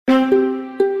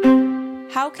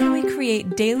How can we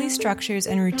create daily structures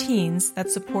and routines that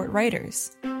support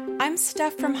writers? I'm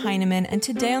Steph from Heinemann, and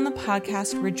today on the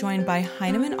podcast, we're joined by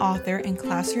Heinemann author and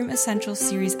Classroom Essentials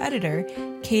series editor,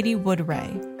 Katie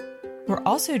Wood-Ray. We're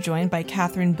also joined by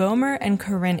Catherine Bomer and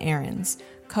Corinne Ahrens,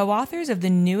 co-authors of the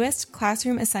newest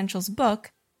Classroom Essentials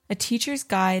book, A Teacher's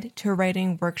Guide to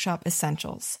Writing Workshop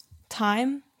Essentials: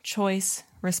 Time, Choice,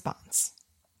 Response.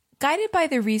 Guided by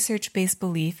the research-based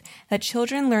belief that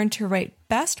children learn to write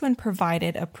best when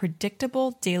provided a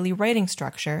predictable daily writing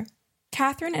structure,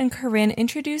 Catherine and Corinne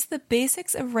introduce the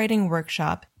basics of writing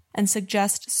workshop and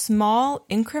suggest small,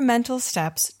 incremental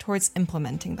steps towards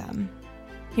implementing them.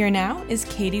 Here now is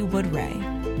Katie Wood-Ray.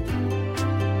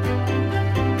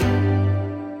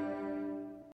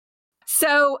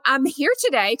 So I'm here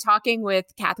today talking with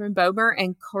Catherine Bomer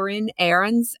and Corinne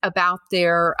Ahrens about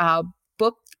their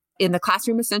book in the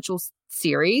Classroom Essentials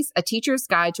series, A Teacher's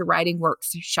Guide to Writing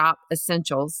Workshop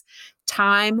Essentials: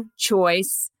 Time,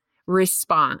 Choice,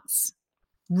 Response.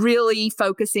 Really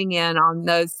focusing in on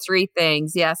those three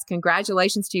things. Yes,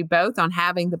 congratulations to you both on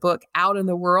having the book out in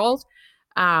the world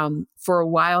for a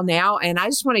while now. And I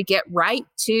just want to get right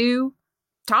to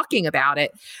talking about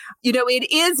it. You know, it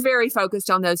is very focused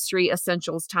on those three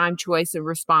essentials: time, choice, and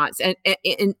response.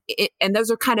 And those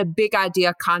are kind of big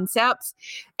idea concepts.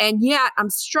 And yet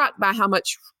I'm struck by how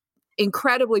much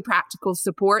incredibly practical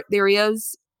support there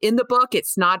is in the book.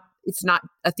 It's not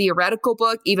a theoretical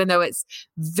book, even though it's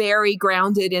very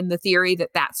grounded in the theory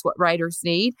that that's what writers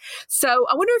need. So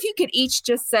I wonder if you could each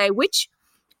just say which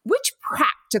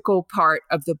practical part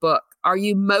of the book are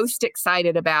you most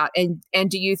excited about, and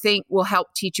do you think will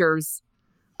help teachers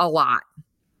a lot?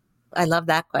 I love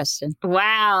that question.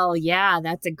 Wow. Yeah,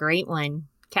 that's a great one.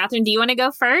 Catherine, do you want to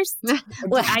go first?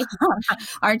 Well,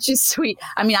 aren't you sweet?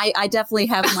 I mean, I definitely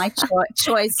have my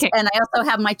choice, okay. And I also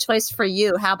have my choice for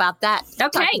you. How about that?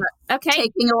 Okay.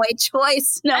 Taking away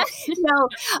choice. No,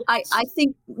 I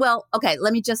think, well, okay,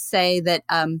 let me just say that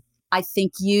I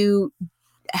think you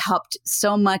helped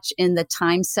so much in the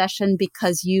time session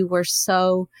because you were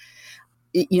so,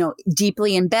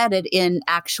 deeply embedded in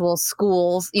actual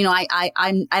schools. I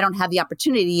don't have the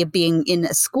opportunity of being in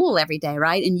a school every day,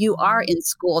 right? And you are in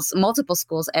schools, multiple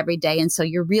schools every day. And so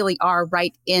you really are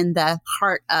right in the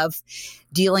heart of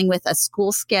dealing with a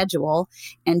school schedule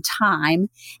and time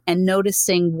and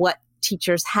noticing what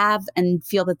teachers have and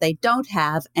feel that they don't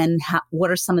have, and what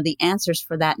are some of the answers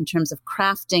for that in terms of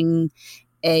crafting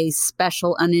a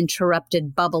special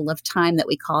uninterrupted bubble of time that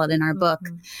we call it in our book.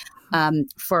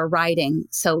 For writing.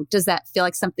 So does that feel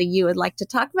like something you would like to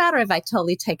talk about, or have I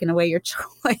totally taken away your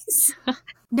choice?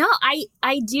 No,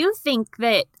 I do think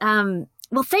that,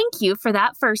 well, thank you for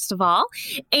that, first of all.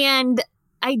 And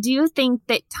I do think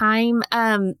that time,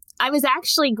 I was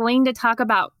actually going to talk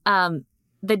about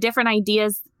the different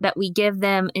ideas that we give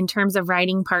them in terms of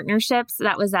writing partnerships.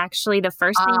 That was actually the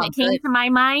first thing that came to my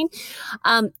mind.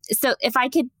 So if I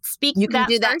could speak to that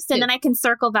first, and then I can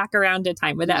circle back around to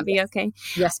time. Would that be okay?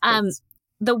 Yes, please.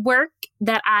 The work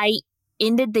that I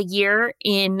ended the year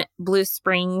in Blue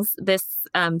Springs this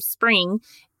spring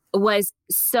was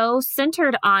so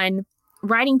centered on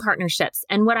writing partnerships.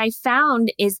 And what I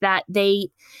found is that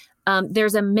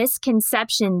there's a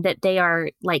misconception that they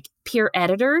are like peer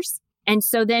editors. And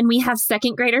so then we have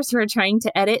second graders who are trying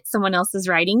to edit someone else's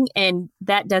writing, and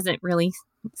that doesn't really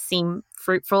seem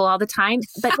fruitful all the time.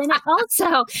 But then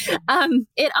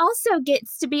it also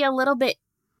gets to be a little bit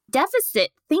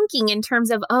deficit thinking in terms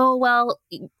of, oh, well,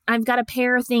 I've got to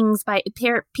pair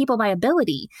people by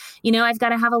ability. I've got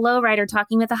to have a low writer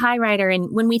talking with a high writer. And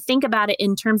when we think about it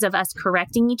in terms of us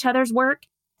correcting each other's work.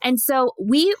 And so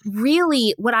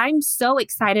what I'm so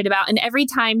excited about, and every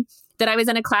time that I was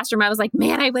in a classroom, I was like,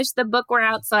 man, I wish the book were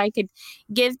out so I could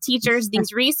give teachers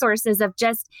these resources of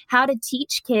just how to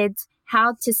teach kids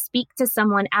how to speak to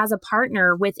someone as a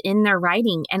partner within their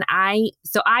writing. And I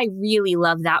really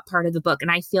love that part of the book. And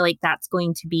I feel like that's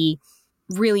going to be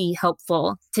really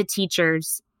helpful to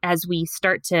teachers as we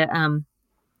start to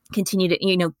continue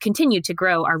to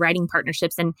grow our writing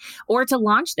partnerships or to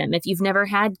launch them. If you've never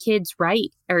had kids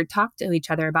write or talk to each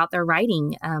other about their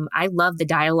writing, I love the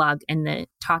dialogue and the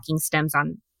talking stems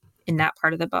in that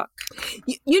part of the book.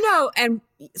 And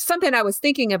something I was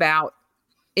thinking about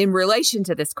in relation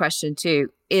to this question too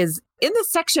is in the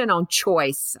section on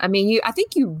choice. I mean, I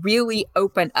think you really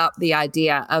open up the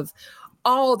idea of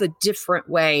all the different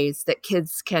ways that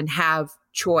kids can have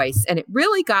choice. And it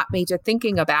really got me to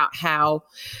thinking about how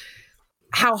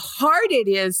how hard it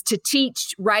is to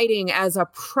teach writing as a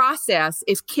process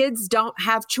if kids don't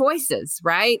have choices,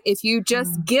 right? If you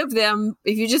just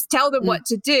if you just tell them what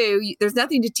to do, there's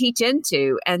nothing to teach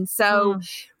into. And so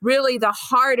really the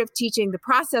heart of teaching the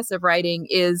process of writing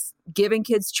is giving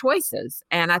kids choices.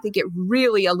 And I think it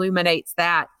really illuminates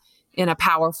that in a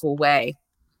powerful way.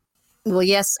 Well,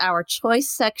 yes, our choice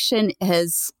section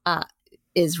is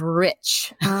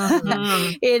rich.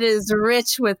 It is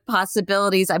rich with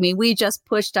possibilities. I mean, we just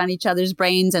pushed on each other's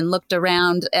brains and looked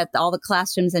around at all the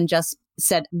classrooms and just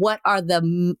said, what are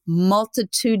the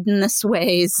multitudinous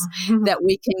ways that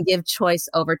we can give choice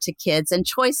over to kids? And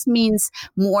choice means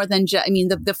more than just, I mean,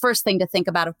 the first thing to think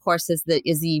about, of course, is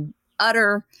the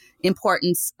utter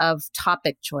importance of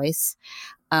topic choice.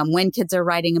 When kids are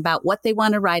writing about what they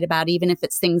want to write about, even if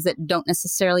it's things that don't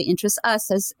necessarily interest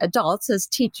us as adults, as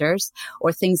teachers,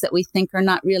 or things that we think are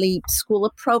not really school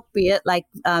appropriate, like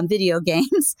video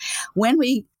games. When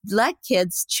we let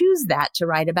kids choose that to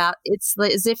write about, it's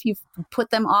as if you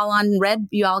put them all on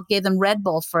you all gave them Red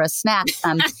Bull for a snack.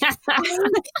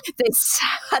 They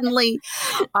suddenly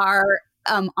are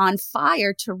on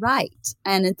fire to write.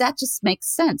 And that just makes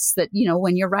sense that,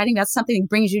 when you're writing about something that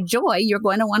brings you joy, you're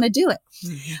going to want to do it.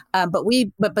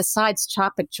 But besides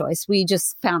topic choice, we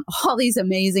just found all these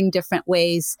amazing different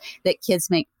ways that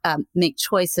kids make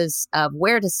choices of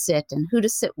where to sit and who to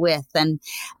sit with and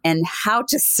how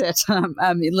to sit.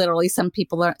 Literally some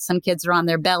kids are on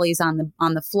their bellies on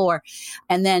the floor.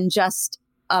 And then just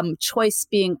choice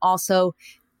being also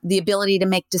the ability to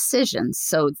make decisions.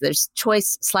 So there's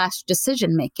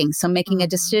choice/decision making. So making a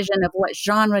decision of what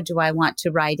genre do I want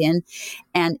to write in?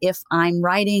 And if I'm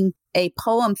writing a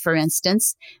poem, for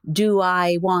instance, do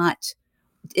I want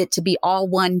it to be all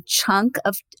one chunk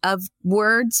of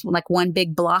words, like one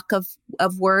big block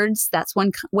of words? That's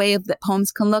one way that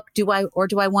poems can look. Do I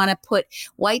want to put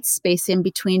white space in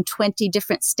between 20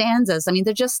 different stanzas? I mean,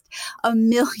 there's just a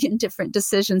million different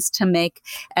decisions to make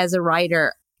as a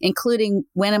writer, including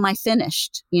when am I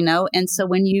finished, And so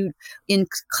in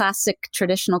classic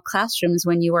traditional classrooms,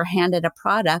 when you were handed a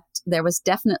product, there was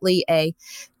definitely a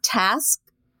task,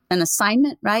 an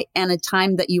assignment, right? And a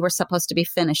time that you were supposed to be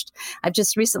finished. I've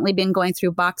just recently been going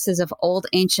through boxes of old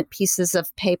ancient pieces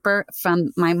of paper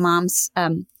from my mom's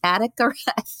attic or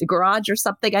garage or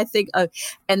something, I think.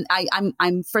 And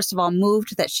I'm first of all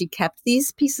moved that she kept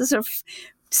these pieces of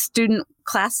student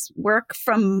class work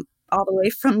from all the way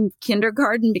from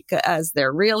kindergarten, because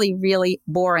they're really, really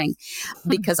boring,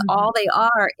 because all they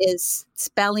are is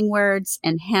spelling words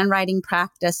and handwriting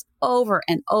practice over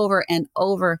and over and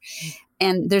over.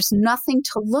 And there's nothing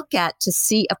to look at to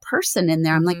see a person in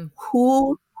there. I'm like,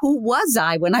 who was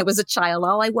I when I was a child?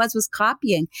 All I was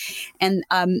copying and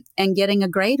getting a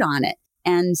grade on it.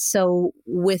 And so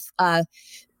with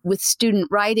student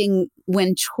writing,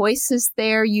 when choice is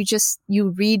there, you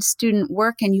read student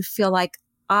work and you feel like,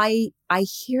 I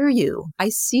hear you. I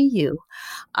see you.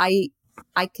 I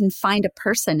can find a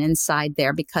person inside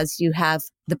there because you have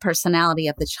the personality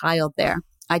of the child there.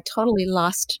 I totally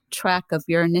lost track of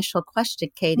your initial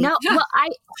question, Katie. No, well,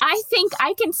 I think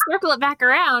I can circle it back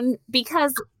around,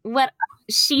 because what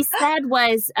she said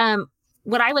was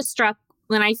what I was struck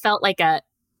when I felt like a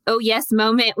oh yes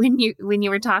moment when you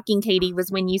were talking, Katie,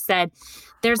 was when you said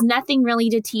there's nothing really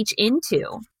to teach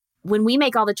into. When we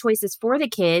make all the choices for the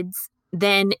kids,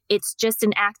 then it's just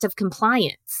an act of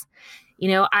compliance.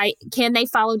 Can they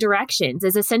follow directions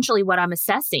is essentially what I'm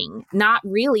assessing, not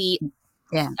really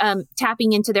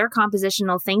tapping into their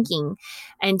compositional thinking.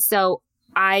 And so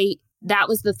that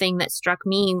was the thing that struck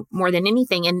me more than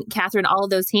anything. And Catherine, all of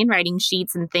those handwriting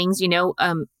sheets and things,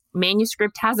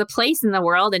 manuscript has a place in the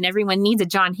world and everyone needs a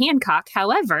John Hancock.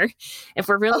 However, if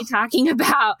we're really talking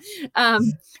about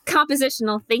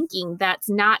compositional thinking, that's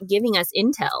not giving us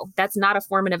intel. That's not a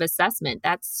formative assessment.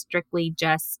 That's strictly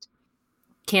just,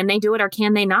 can they do it or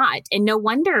can they not? And no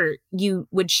wonder you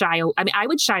would I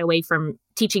would shy away from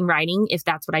teaching writing if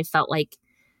that's what I felt like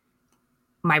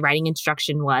my writing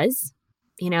instruction was,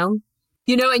 and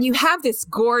you have this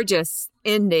gorgeous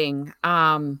ending.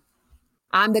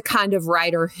 I'm the kind of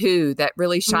writer that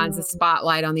really shines the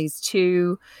spotlight on these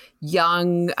two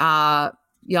young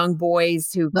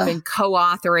boys who've been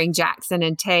co-authoring Jackson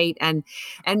and Tate. And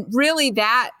really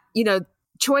that,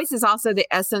 choice is also the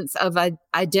essence of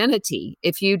identity.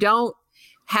 If you don't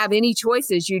have any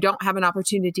choices, you don't have an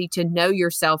opportunity to know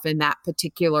yourself in that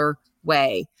particular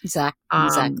way.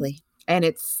 Exactly. And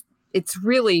it's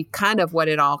really kind of what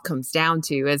it all comes down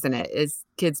to, isn't it? Is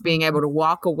kids being able to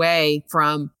walk away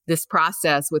from this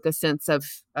process with a sense of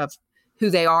who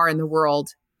they are in the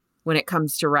world when it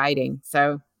comes to writing.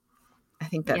 So I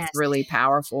think that's really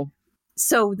powerful.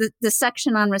 So the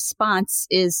section on response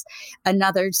is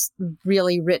another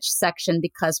really rich section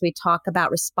because we talk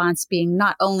about response being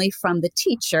not only from the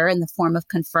teacher in the form of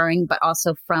conferring, but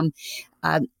also from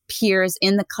peers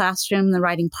in the classroom, the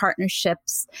writing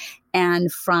partnerships,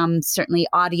 and from certainly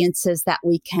audiences that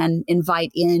we can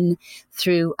invite in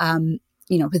through,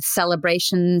 with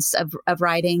celebrations of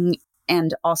writing.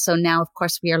 And also now, of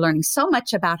course, we are learning so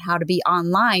much about how to be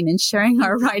online and sharing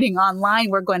our writing online.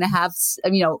 We're going to have,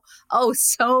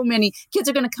 so many kids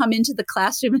are going to come into the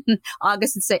classroom in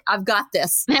August and say, I've got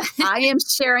this. I am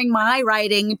sharing my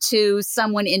writing to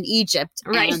someone in Egypt.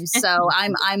 Right. And so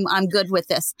I'm good with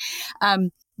this.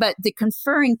 But the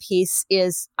conferring piece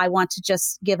is, I want to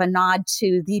just give a nod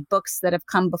to the books that have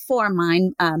come before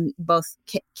mine, both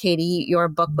Katie, your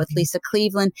book with Lisa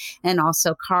Cleveland, and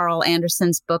also Carl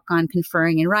Anderson's book on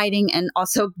conferring and writing, and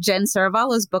also Jen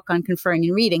Saravallo's book on conferring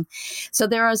and reading. So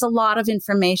there is a lot of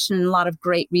information and a lot of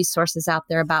great resources out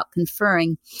there about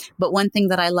conferring. But one thing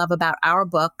that I love about our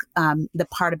book, the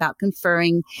part about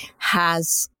conferring,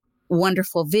 has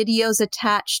wonderful videos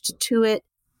attached to it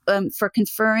for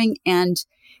conferring. And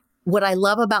what I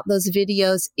love about those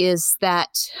videos is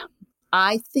that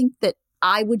I think that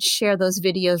I would share those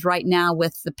videos right now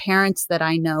with the parents that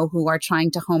I know who are trying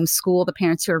to homeschool, the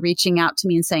parents who are reaching out to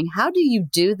me and saying, how do you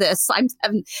do this? I'm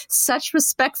having such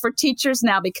respect for teachers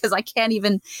now because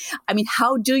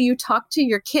how do you talk to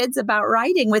your kids about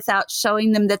writing without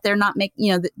showing them that they're not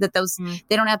making,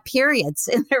 they don't have periods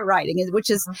in their writing,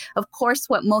 which is, of course,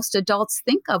 what most adults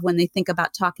think of when they think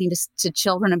about talking to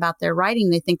children about their writing.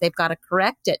 They think they've got to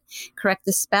correct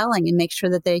the spelling and make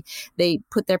sure that they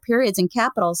put their periods in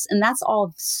capitals. And that's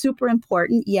all super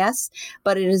important, yes,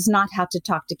 but it is not how to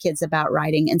talk to kids about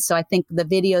writing. And so I think the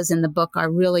videos in the book are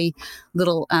really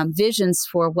little visions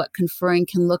for what conferring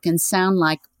can look and sound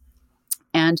like.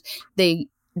 And they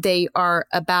are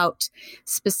about,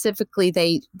 specifically,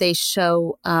 they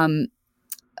show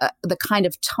the kind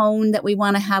of tone that we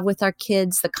want to have with our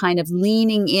kids, the kind of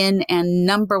leaning in, and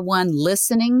number one,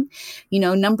 listening.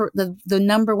 The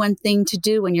number one thing to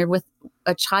do when you're with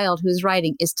a child who's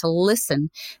writing is to listen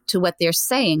to what they're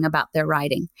saying about their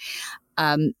writing.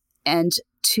 And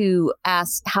to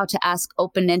ask how to ask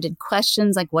open-ended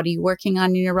questions like, what are you working on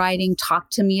in your writing?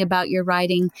 Talk to me about your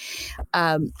writing.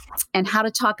 And how to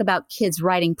talk about kids'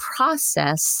 writing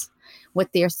process, what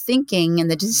they're thinking and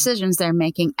the decisions they're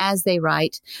making as they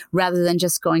write, rather than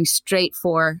just going straight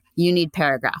for, you need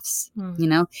paragraphs,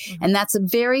 and that's a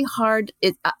very hard,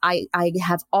 I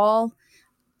have all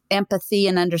empathy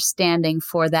and understanding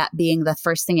for that being the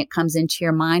first thing that comes into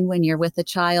your mind when you're with a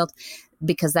child,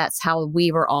 because that's how we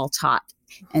were all taught.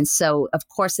 And so, of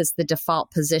course, it's the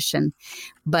default position.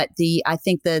 But I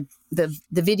think the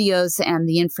videos and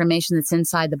the information that's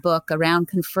inside the book around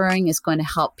conferring is going to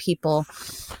help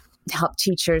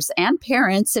teachers and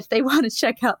parents, if they want to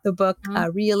check out the book,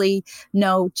 really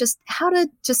know just how to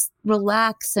just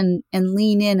relax and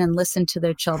lean in and listen to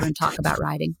their children talk about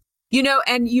writing.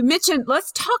 And you mentioned,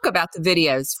 let's talk about the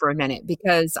videos for a minute,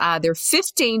 because there are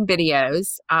 15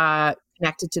 videos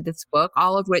connected to this book,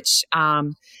 all of which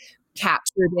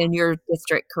captured in your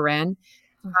district, Corinne.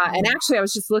 And actually, I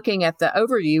was just looking at the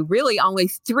overview. Really, only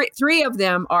three of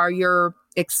them are your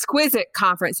exquisite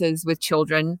conferences with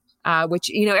children, which,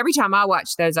 every time I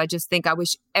watch those, I just think I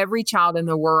wish every child in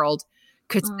the world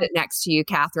could sit next to you,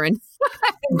 Catherine,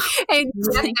 and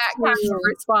get that kind of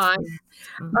response.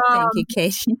 Thank you,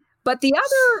 Katie. But the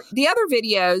other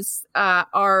videos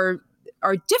are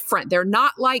different. They're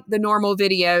not like the normal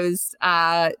videos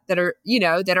that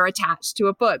are attached to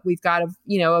a book. We've got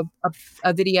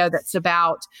a video that's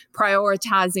about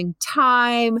prioritizing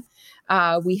time.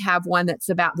 We have one that's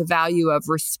about the value of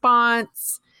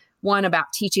response, one about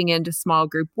teaching into small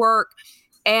group work.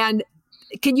 And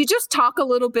can you just talk a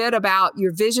little bit about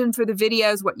your vision for the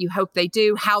videos, what you hope they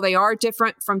do, how they are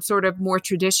different from sort of more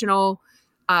traditional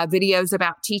videos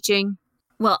about teaching?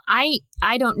 Well, I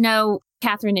don't know,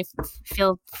 Catherine,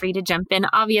 feel free to jump in,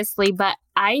 obviously, but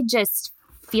I just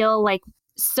feel like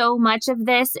so much of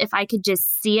this, if I could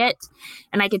just see it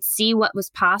and I could see what was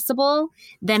possible,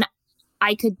 then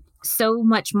I could so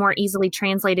much more easily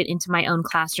translate it into my own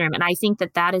classroom. And I think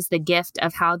that is the gift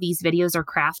of how these videos are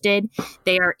crafted.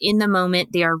 They are in the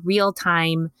moment. They are real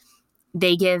time.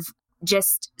 They give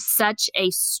just such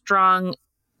a strong,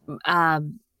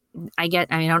 I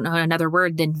don't know another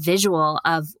word than visual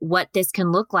of what this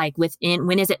can look like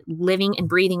when is it living and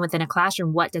breathing within a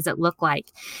classroom? What does it look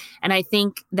like? And I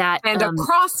think that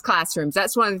across classrooms,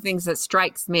 that's one of the things that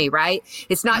strikes me, right?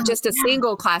 It's not just a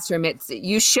single classroom.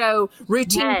 You show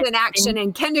routines in action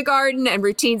in kindergarten and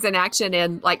routines in action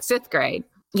in like 5th grade.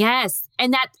 Yes.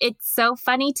 And that it's so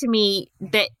funny to me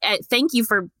that thank you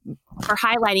for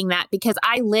highlighting that, because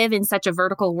I live in such a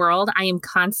vertical world. I am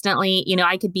constantly,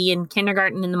 I could be in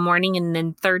kindergarten in the morning and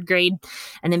then third grade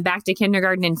and then back to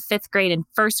kindergarten and fifth grade and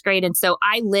first grade. And so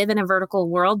I live in a vertical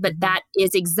world, but that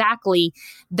is exactly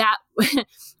that.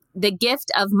 The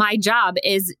gift of my job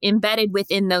is embedded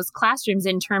within those classrooms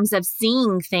in terms of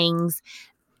seeing things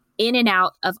in and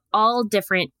out of all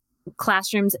different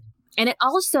classrooms. And it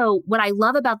also, what I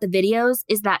love about the videos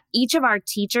is that each of our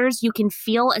teachers, you can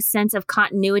feel a sense of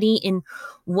continuity in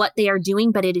what they are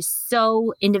doing, but it is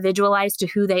so individualized to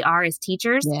who they are as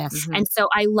teachers. Yes. Mm-hmm. And so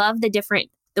I love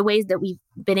the ways that we've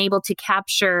been able to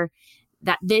capture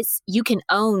that you can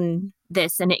own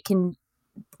this and it can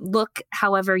look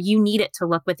however you need it to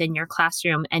look within your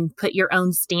classroom and put your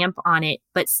own stamp on it,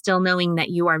 but still knowing that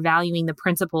you are valuing the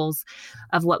principles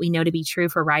of what we know to be true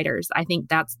for writers. I think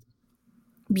that's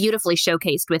beautifully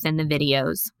showcased within the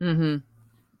videos. Mm-hmm.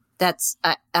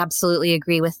 I absolutely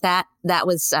agree with that. That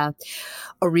was a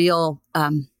real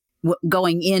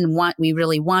going in. We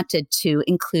really wanted to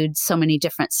include so many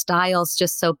different styles,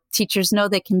 just so teachers know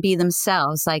they can be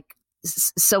themselves.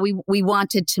 So we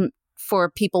wanted for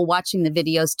people watching the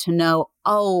videos to know,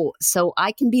 so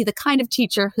I can be the kind of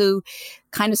teacher who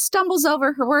kind of stumbles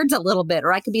over her words a little bit,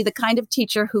 or I could be the kind of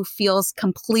teacher who feels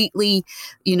completely,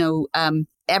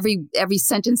 every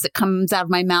sentence that comes out of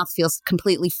my mouth feels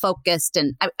completely focused.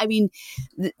 And you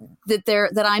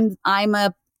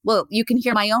can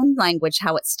hear my own language,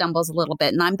 how it stumbles a little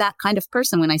bit. And I'm that kind of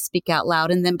person when I speak out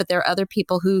loud. But there are other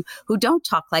people who don't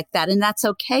talk like that. And that's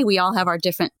okay. We all have our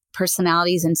different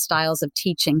personalities and styles of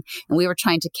teaching. And we were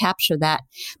trying to capture that.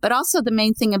 But also the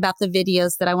main thing about the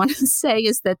videos that I want to say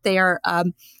is that they are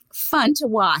fun to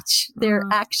watch. They're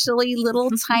actually little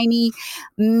tiny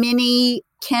mini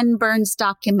Ken Burns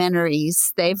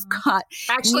documentaries. They've got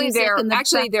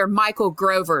they're Michael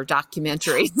Grover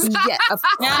documentaries. Yeah, of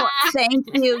course. Thank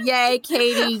you. Yay,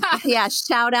 Katie. Yeah,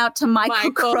 shout out to Michael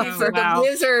Grover, the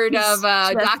wizard of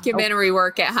documentary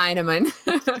work at Heinemann.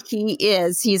 He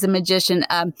is. He's a magician.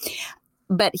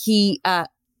 But he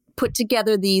put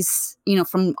together these,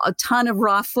 from a ton of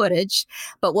raw footage.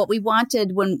 But what we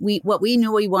wanted what we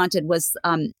knew we wanted was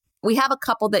we have a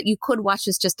couple that you could watch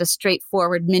as just a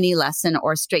straightforward mini lesson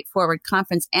or straightforward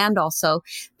conference. And also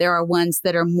there are ones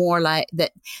that are more like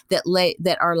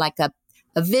that are like a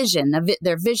vision.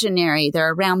 They're visionary.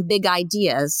 They're around big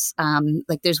ideas.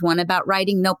 Like there's one about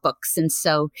writing notebooks. And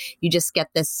so you just get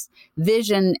this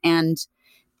vision and,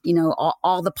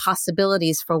 all the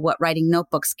possibilities for what writing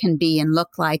notebooks can be and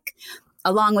look like,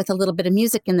 along with a little bit of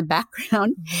music in the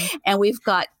background. Mm-hmm. And we've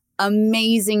got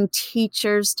amazing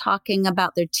teachers talking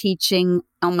about their teaching.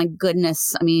 Oh my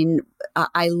goodness. I mean,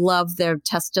 I love their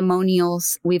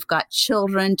testimonials. We've got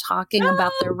children talking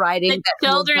about their writing. The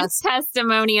children's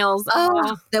testimonials.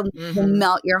 That will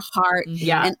melt your heart.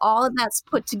 Yeah. And all of that's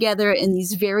put together in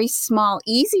these very small,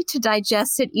 easy to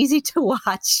digest and easy to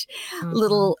watch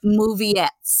little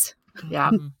moviettes. Yeah.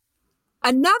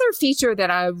 Another feature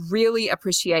that I really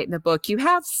appreciate in the book, you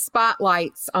have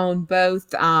spotlights on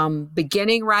both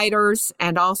beginning writers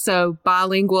and also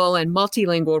bilingual and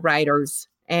multilingual writers.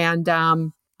 And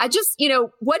I just,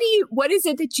 what is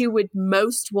it that you would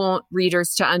most want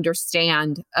readers to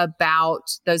understand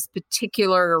about those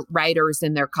particular writers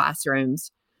in their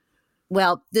classrooms?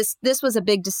 Well, this was a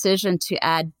big decision to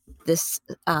add this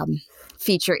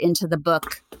feature into the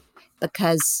book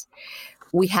because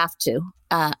we have to.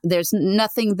 There's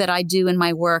nothing that I do in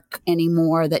my work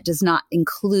anymore that does not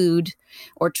include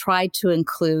or try to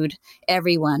include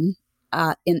everyone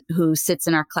who sits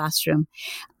in our classroom.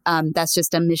 That's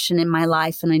just a mission in my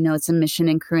life. And I know it's a mission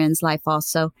in Corinne's life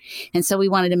also. And so we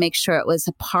wanted to make sure it was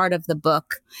a part of the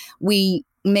book. We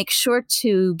make sure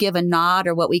to give a nod,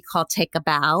 or what we call take a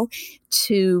bow,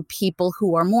 to people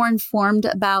who are more informed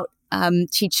about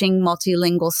teaching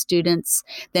multilingual students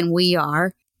than we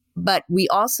are. But we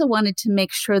also wanted to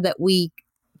make sure that we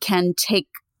can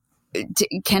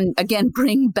again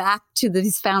bring back to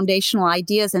these foundational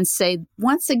ideas and say,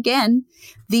 once again,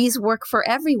 these work for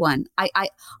everyone. I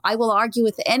will argue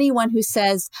with anyone who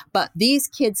says, but these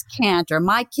kids can't, or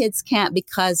my kids can't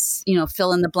because,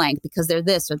 fill in the blank, because they're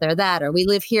this or they're that, or we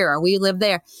live here or we live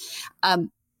there.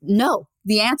 No,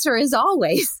 the answer is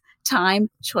always time,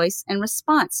 choice, and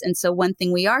response. And so one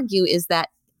thing we argue is that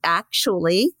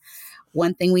actually,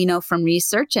 one thing we know from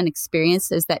research and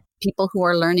experience is that people who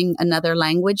are learning another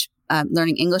language,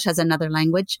 learning English as another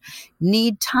language,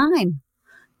 need time.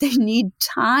 They need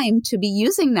time to be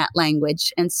using that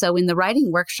language. And so in the writing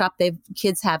workshop,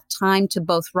 kids have time to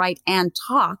both write and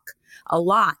talk a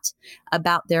lot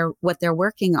about what they're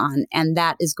working on. And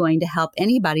that is going to help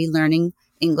anybody learning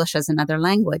English as another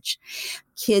language.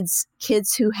 Kids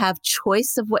who have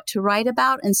choice of what to write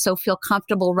about and so feel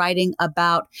comfortable writing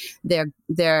about their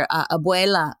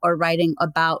abuela or writing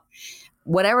about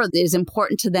whatever is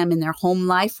important to them in their home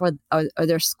life or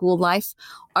their school life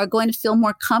are going to feel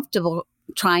more comfortable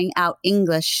trying out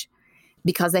English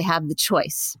because they have the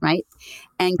choice, right?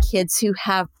 And kids who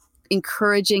have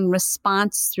encouraging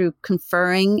response through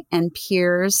conferring and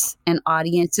peers and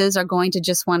audiences are going to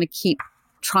just want to keep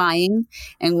trying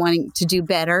and wanting to do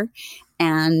better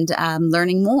and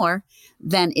learning more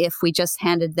than if we just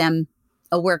handed them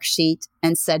a worksheet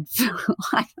and said,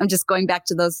 I'm just going back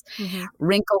to those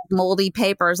wrinkled, moldy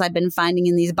papers I've been finding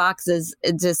in these boxes,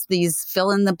 just these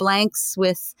fill in the blanks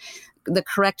with the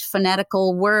correct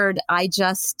phonetical word. I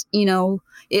just,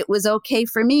 it was okay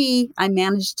for me. I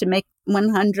managed to make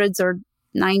 100s or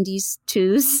 90s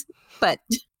twos, but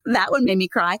that one made me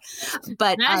cry.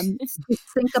 But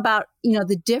think about,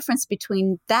 the difference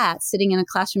between that, sitting in a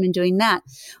classroom and doing that,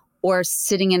 or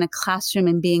sitting in a classroom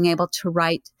and being able to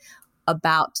write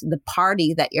about the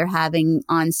party that you're having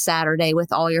on Saturday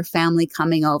with all your family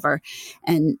coming over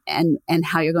and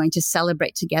how you're going to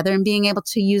celebrate together and being able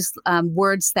to use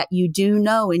words that you do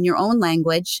know in your own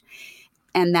language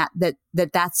and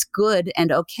that's good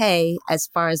and okay as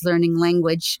far as learning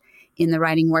language in the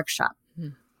writing workshop.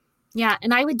 Yeah.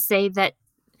 And I would say that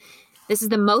this is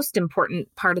the most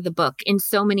important part of the book in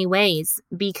so many ways,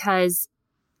 because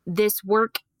this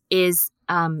work is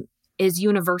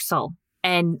universal.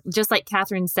 And just like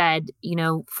Catherine said,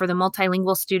 for the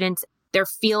multilingual students, there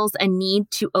feels a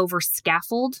need to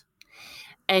over-scaffold.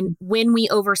 And when we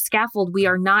over-scaffold, we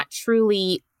are not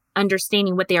truly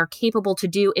understanding what they are capable to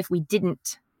do if we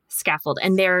didn't scaffold.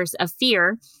 And there's a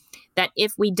fear that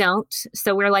if we don't,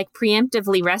 so we're like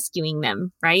preemptively rescuing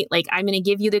them, right? Like, I'm going to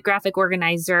give you the graphic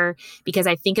organizer because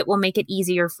I think it will make it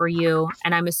easier for you.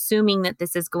 And I'm assuming that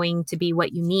this is going to be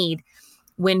what you need.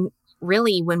 When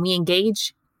really, when we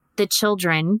engage the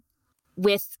children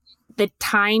with the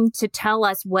time to tell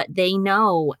us what they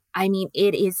know, I mean,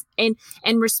 it is, and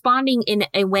responding in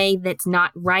a way that's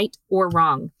not right or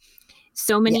wrong.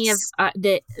 So many of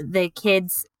the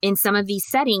kids in some of these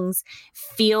settings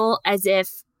feel as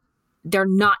if they're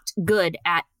not good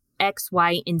at X,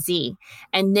 Y, and Z.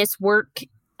 And this work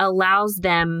allows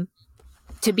them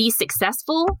to be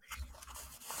successful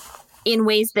in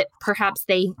ways that perhaps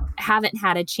they haven't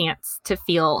had a chance to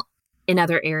feel in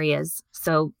other areas.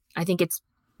 So I think it's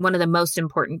one of the most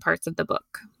important parts of the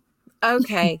book.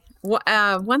 Okay.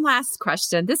 One last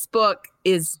question. This book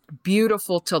is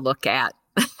beautiful to look at.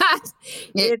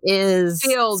 It is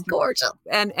filled, gorgeous.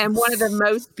 And one of the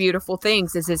most beautiful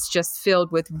things is it's just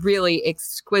filled with really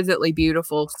exquisitely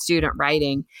beautiful student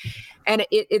writing. And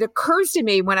it occurs to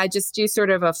me when I just do sort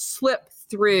of a flip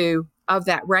through of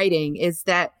that writing is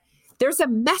that there's a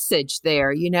message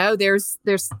there, there's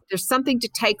something to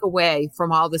take away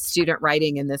from all the student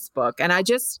writing in this book. And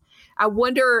I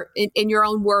wonder in your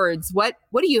own words, what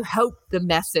do you hope the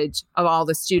message of all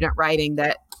the student writing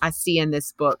that I see in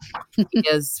this book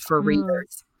is for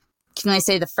readers? Can I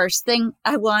say the first thing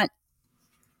I want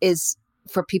is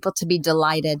for people to be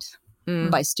delighted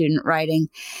by student writing.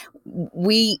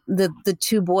 The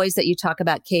two boys that you talk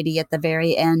about, Katie, at the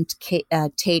very end,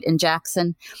 Tate and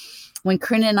Jackson, when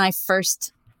Corinne and I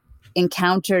first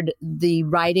encountered the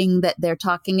writing that they're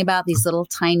talking about, these little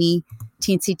tiny,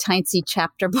 teensy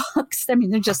chapter books. I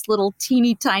mean, they're just little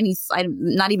teeny tiny,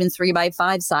 not even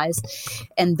 3x5 size.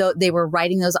 And they were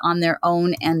writing those on their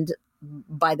own and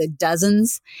by the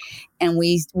dozens. And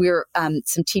we were,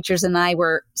 some teachers and I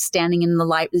were standing in the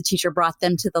library. The teacher brought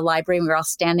them to the library and we were all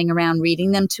standing around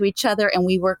reading them to each other. And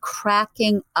we were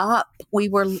cracking up. We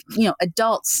were,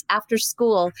 adults after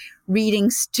school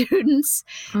reading students'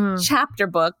 chapter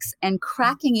books and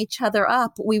cracking each other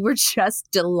up. We were just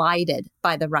delighted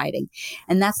by the writing.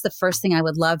 And that's the first thing I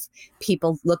would love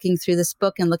people looking through this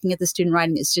book and looking at the student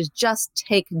writing is to just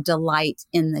take delight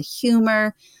in the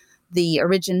humor, the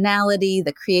originality,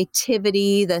 the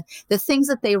creativity, the things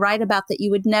that they write about that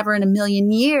you would never in a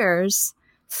million years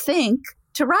think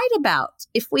to write about.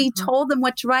 If we told them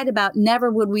what to write about,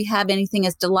 never would we have anything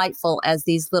as delightful as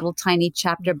these little tiny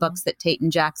chapter books that Tate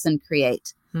and Jackson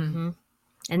create. Mm-hmm.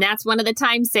 And that's one of the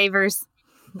time savers,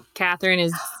 Catherine,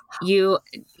 is you're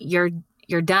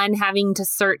done having to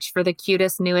search for the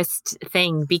cutest, newest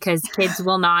thing because kids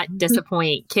will not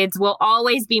disappoint. Kids will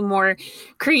always be more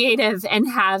creative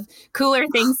and have cooler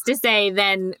things to say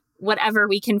than whatever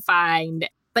we can find.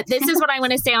 But this is what I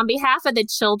want to say on behalf of the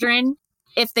children.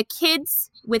 If the kids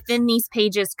within these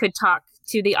pages could talk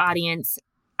to the audience,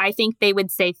 I think they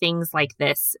would say things like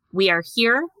this: we are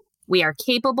here, we are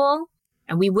capable,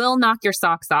 and we will knock your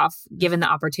socks off given the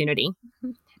opportunity.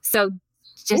 So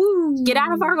just get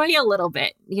out of our way a little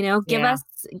bit, give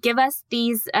us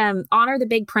these, honor the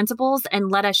big principles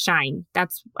and let us shine.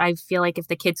 I feel like if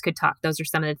the kids could talk, those are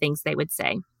some of the things they would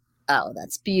say. Oh,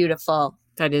 that's beautiful.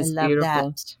 That is I love beautiful.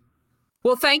 That.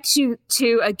 Well, thanks you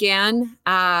again.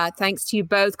 Thanks to you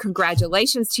both.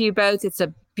 Congratulations to you both. It's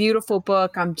a beautiful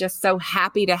book. I'm just so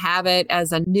happy to have it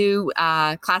as a new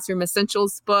Classroom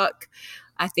Essentials book.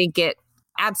 I think it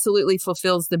absolutely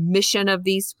fulfills the mission of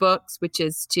these books, which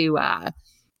is to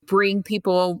bring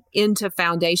people into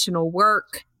foundational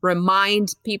work,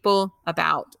 remind people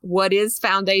about what is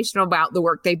foundational about the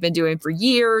work they've been doing for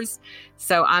years.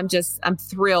 So I'm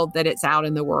thrilled that it's out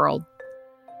in the world.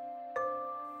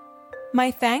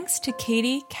 My thanks to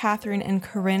Katie, Catherine, and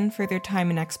Corinne for their time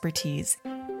and expertise.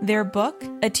 Their book,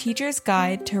 A Teacher's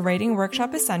Guide to Writing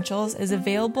Workshop Essentials, is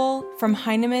available from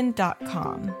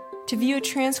Heinemann.com. To view a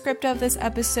transcript of this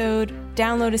episode,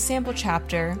 download a sample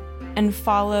chapter, and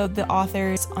follow the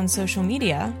authors on social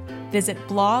media, visit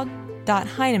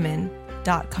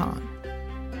blog.heinemann.com.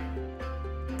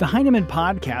 The Heinemann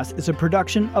Podcast is a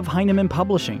production of Heinemann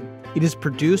Publishing. It is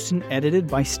produced and edited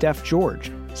by Steph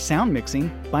George. Sound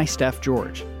mixing by Steph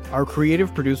George. Our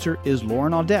creative producer is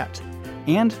Lauren Audette.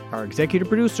 And our executive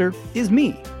producer is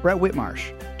me, Brett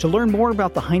Whitmarsh. To learn more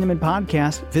about the Heinemann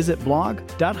Podcast, visit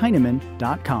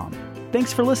blog.heinemann.com.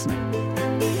 Thanks for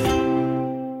listening.